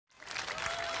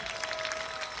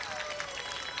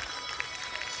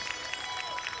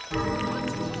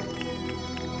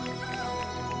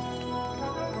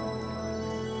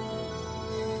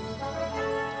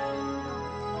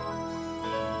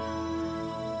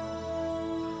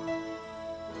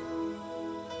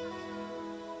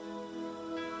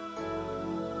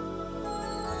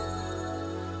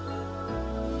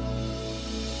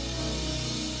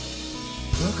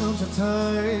comes a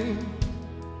time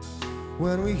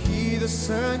when we hear the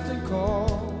certain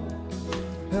call,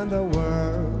 and the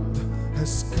world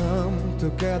has come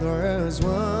together as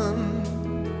one.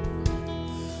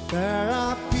 There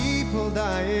are people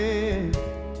dying,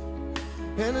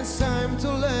 and it's time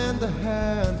to lend a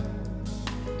hand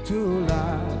to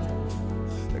life,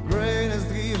 the greatest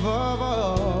gift of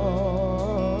all.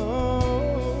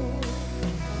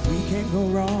 We can't go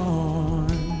wrong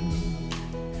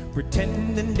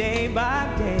pretending day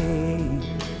by day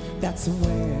that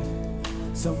somewhere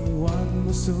someone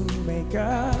will soon make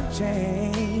a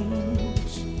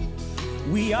change.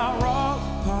 We are all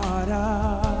part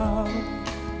of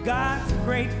God's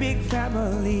great big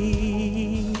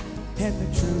family, and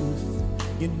the truth,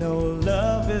 you know,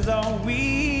 love is all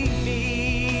we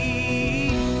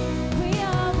need. We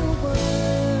are the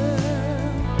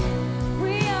world,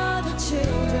 we are the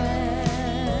children.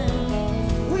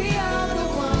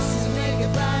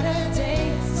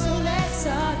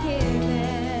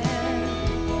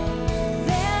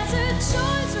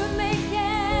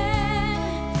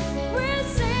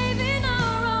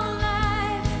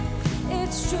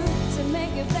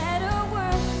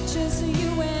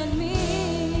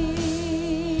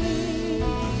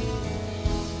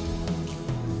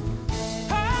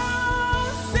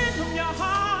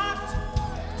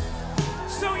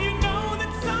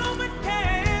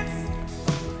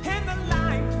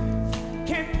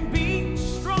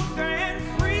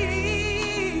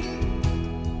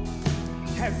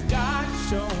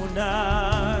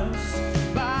 Us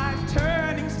by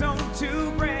turning stone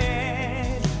to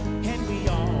bread, and we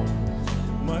all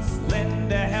must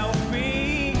lend a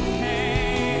helping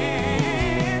hand.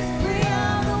 We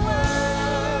are the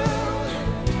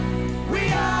world,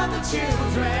 we are the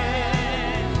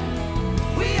children,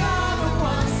 we are the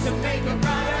ones to make a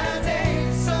brighter day,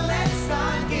 so let's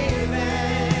start giving.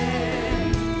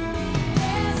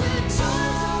 there's a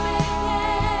choice we're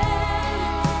making,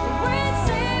 we're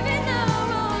saving our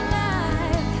own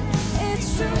life. It's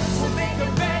true. We'll make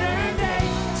a better day,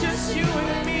 just you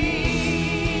and me.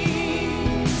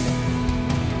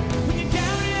 When you're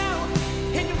down and out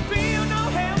and you feel no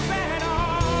help at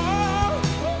all,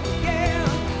 yeah.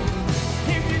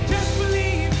 If you just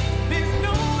believe, there's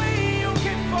no way you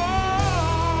can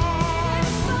fall.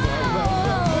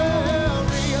 Well,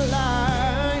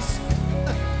 realize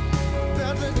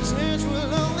that the change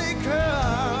will only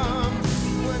come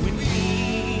when When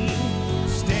we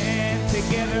stand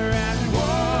together as one.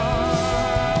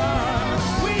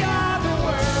 We are the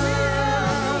world,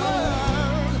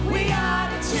 we are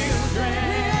the children,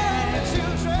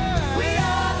 we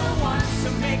are the ones to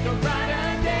make a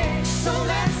brighter day, so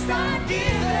let's start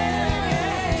giving.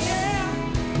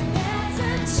 There's a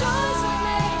choice we're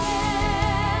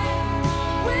making,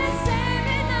 we're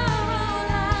saving our own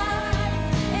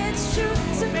life. It's true.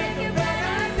 To make a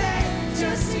better day,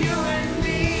 just you and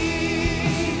me.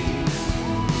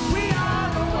 We are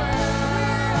the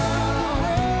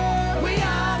world, we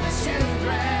are the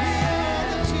children,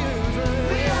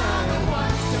 we are the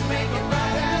ones to make a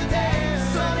brighter day,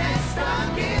 so let's start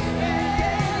giving.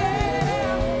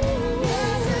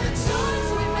 There's a choice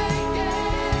we're making,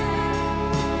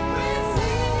 we're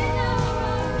saving our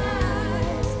own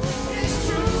lives. It's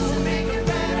true. To make a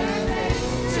better day,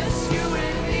 just you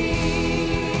and me.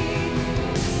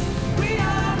 We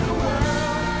are the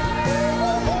world,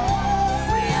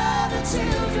 We are the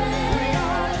children, we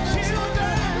are the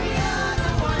children, we are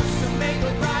the ones to make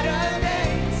a brighter day,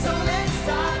 so let's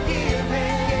start giving.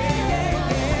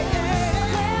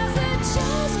 there's a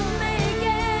choice we're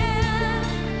making,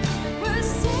 we're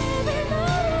saving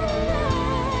our own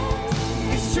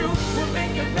lives. It's true. To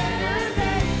make a better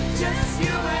day, just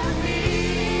you and me.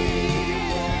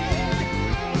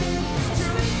 It's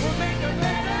true. To make a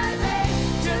better day,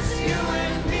 just you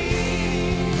and me.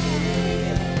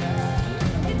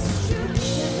 It's true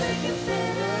to make a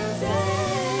better day.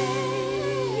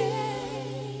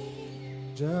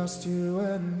 just you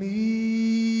and me.